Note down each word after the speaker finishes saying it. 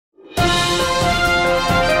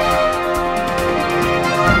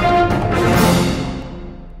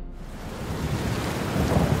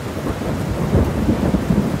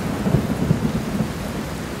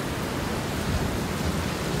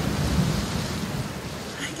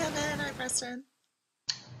Preston.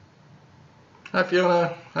 Hi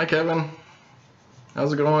Fiona. Hi Kevin.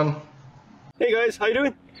 How's it going? Hey guys, how you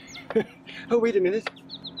doing? Oh, wait a minute.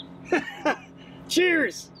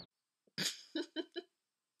 Cheers!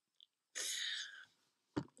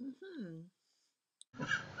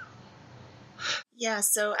 Yeah,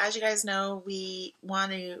 so as you guys know, we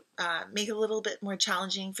want to make it a little bit more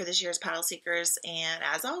challenging for this year's Paddle Seekers, and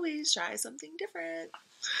as always, try something different.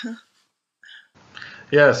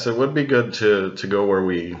 Yes, it would be good to go where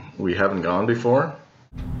we haven't gone before.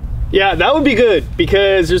 Yeah, that would be good,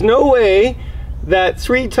 because there's no way that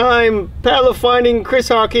 3-time paddle finding, Chris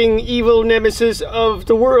Hawking, evil nemesis of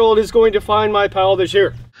the world is going to find my paddle this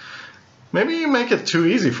year. Maybe you make it too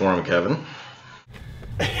easy for him, Kevin.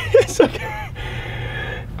 It's like,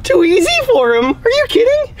 too easy for him? Are you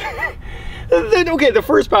kidding? Okay, the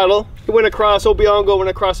first paddle, he went across Obiango, went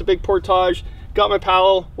across a big portage, got my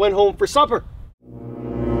paddle, went home for supper.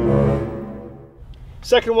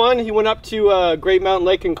 Second one, he went up to Great Mountain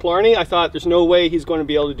Lake in Killarney. I thought there's no way he's going to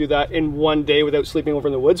be able to do that in one day without sleeping over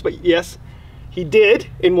in the woods, but yes, he did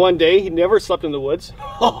in one day. He never slept in the woods.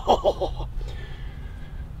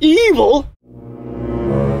 Evil!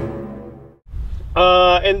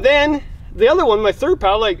 And then the other one, my third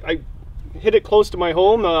paddle, I hit it close to my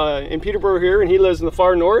home in Peterborough here, and he lives in the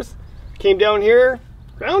far north. Came down here,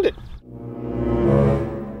 ground it.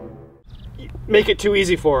 Make it too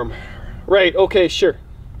easy for him. Right, okay, sure.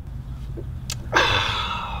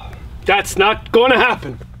 That's not gonna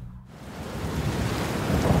happen.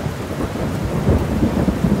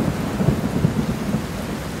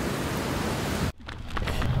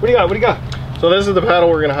 What do you got? What do you got? So this is the paddle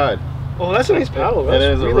we're gonna hide. Oh, that's a nice paddle. It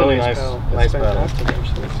is a really nice paddle.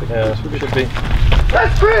 Yeah, should be.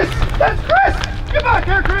 That's Chris! That's Chris! Get back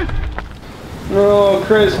here, Chris! No,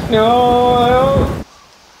 Chris, no!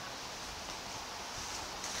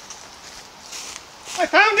 I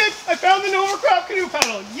found it! I found the Novercraft canoe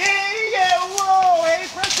paddle! Yay! Yeah! Whoa! Hey,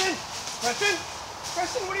 Preston! Preston!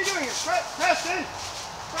 Preston, what are you doing here? Preston!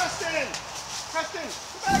 Preston! Preston!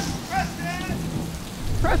 Come back! Preston!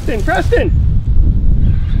 Preston! Preston!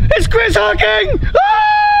 It's Chris Hawking!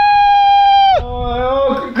 Ah!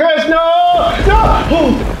 Oh, Chris, no! No!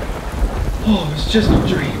 Oh, it's just a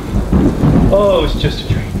dream. Oh, it's just a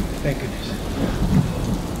dream. Thank goodness.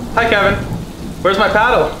 Hi, Kevin. Where's my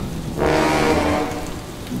paddle?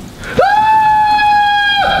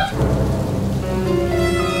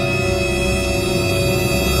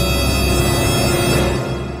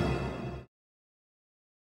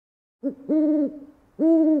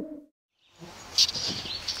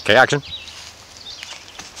 Okay, action.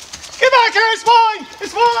 Get back here! It's mine!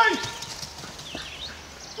 It's mine!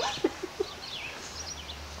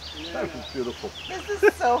 That was beautiful. This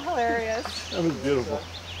is so hilarious. That was beautiful.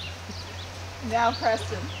 Now,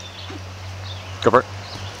 Preston. Go for it.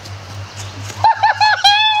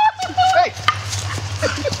 Hey!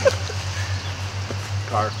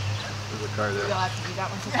 Car. There's a car there. You'll have to do that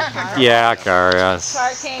one to the car. Yeah, car, yes.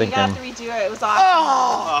 Car came, you got to redo it. It was awesome.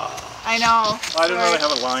 Oh! I know. I didn't really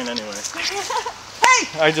have a line anyway.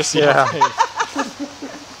 Hey! I just, yeah.